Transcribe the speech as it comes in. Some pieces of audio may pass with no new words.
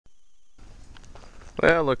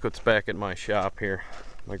Well, look what's back at my shop here.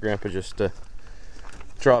 My grandpa just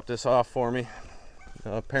dropped this off for me.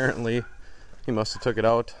 Apparently he must have took it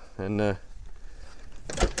out and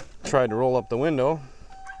tried to roll up the window,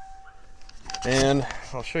 and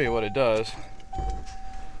I'll show you what it does.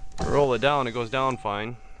 Roll it down, it goes down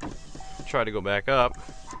fine. Try to go back up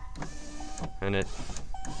and it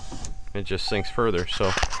just sinks further. So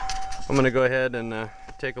I'm gonna go ahead and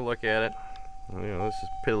take a look at it. You know, this is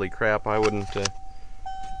piddly crap. I wouldn't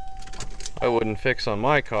fix on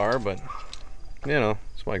my car, but you know,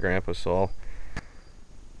 it's my grandpa's, so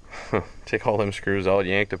I'll take all them screws out,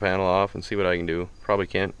 yank the panel off, and see what I can do. Probably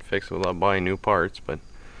can't fix it without buying new parts, but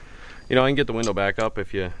you know, I can get the window back up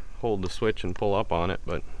if you hold the switch and pull up on it,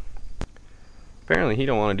 but apparently he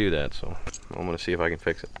don't want to do that, so I'm going to see if I can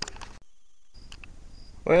fix it.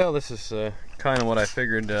 Well, this is kind of what I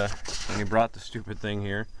figured when he brought the stupid thing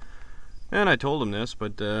here. And I told him this,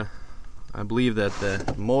 but I believe that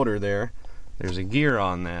the motor there's a gear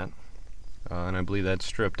on that. And I believe that's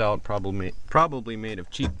stripped out, probably made of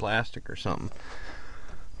cheap plastic or something.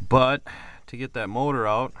 But to get that motor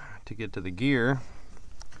out, to get to the gear,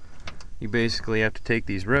 you basically have to take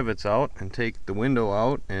these rivets out and take the window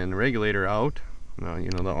out and the regulator out. You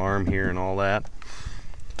know, the arm here and all that.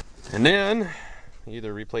 And then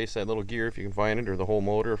either replace that little gear if you can find it, or the whole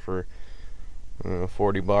motor for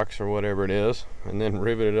 40 bucks or whatever it is, and then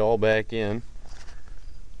rivet it all back in.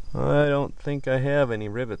 I don't think I have any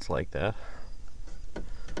rivets like that.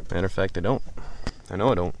 Matter of fact, I don't. I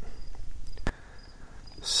know I don't.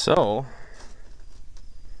 So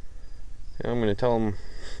I'm going to tell him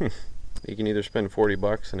he can either spend 40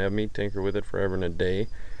 bucks and have me tinker with it forever and a day,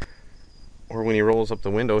 or when he rolls up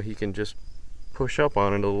the window he can just push up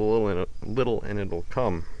on it a little and it'll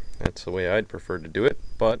come. That's the way I'd prefer to do it,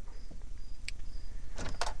 but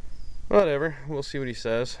whatever, we'll see what he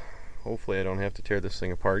says. Hopefully I don't have to tear this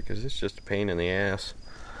thing apart, because it's just a pain in the ass.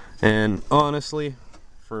 And honestly,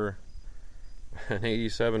 for an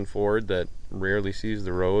 87 Ford that rarely sees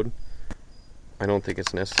the road, I don't think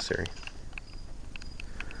it's necessary.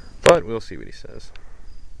 But we'll see what he says.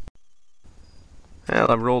 Well,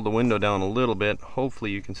 I've rolled the window down a little bit.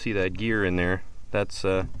 Hopefully you can see that gear in there. That's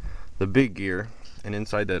the big gear, and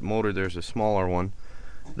inside that motor there's a smaller one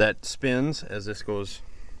that spins as this goes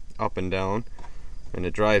up and down, and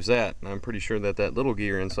it drives that. And I'm pretty sure that that little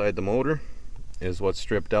gear inside the motor is what's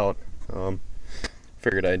stripped out.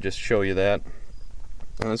 Figured I'd just show you that.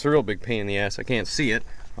 It's a real big pain in the ass. I can't see it,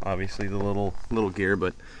 obviously, the little gear,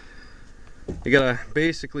 but you gotta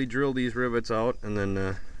basically drill these rivets out, and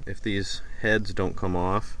then if these heads don't come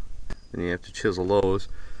off, then you have to chisel those.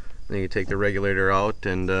 Then you take the regulator out,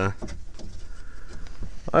 and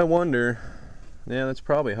I wonder, yeah, that's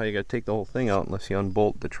probably how you gotta take the whole thing out, unless you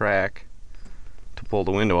unbolt the track to pull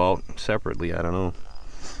the window out separately. I don't know,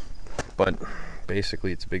 but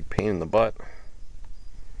basically it's a big pain in the butt.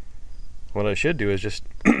 What I should do is just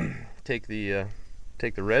take the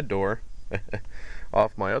red door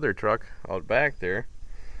off my other truck out back there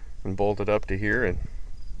and bolt it up to here and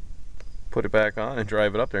put it back on and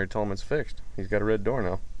drive it up there and tell him it's fixed. He's got a red door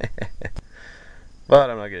now. But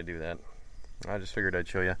I'm not gonna do that. I just figured I'd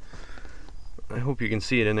show you. I hope you can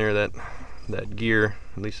see it in there, that gear,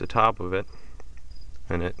 at least the top of it,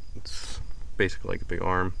 and it's basically like a big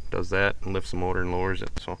arm. Does that and lifts the motor and lowers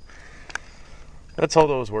it. So that's how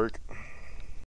those work.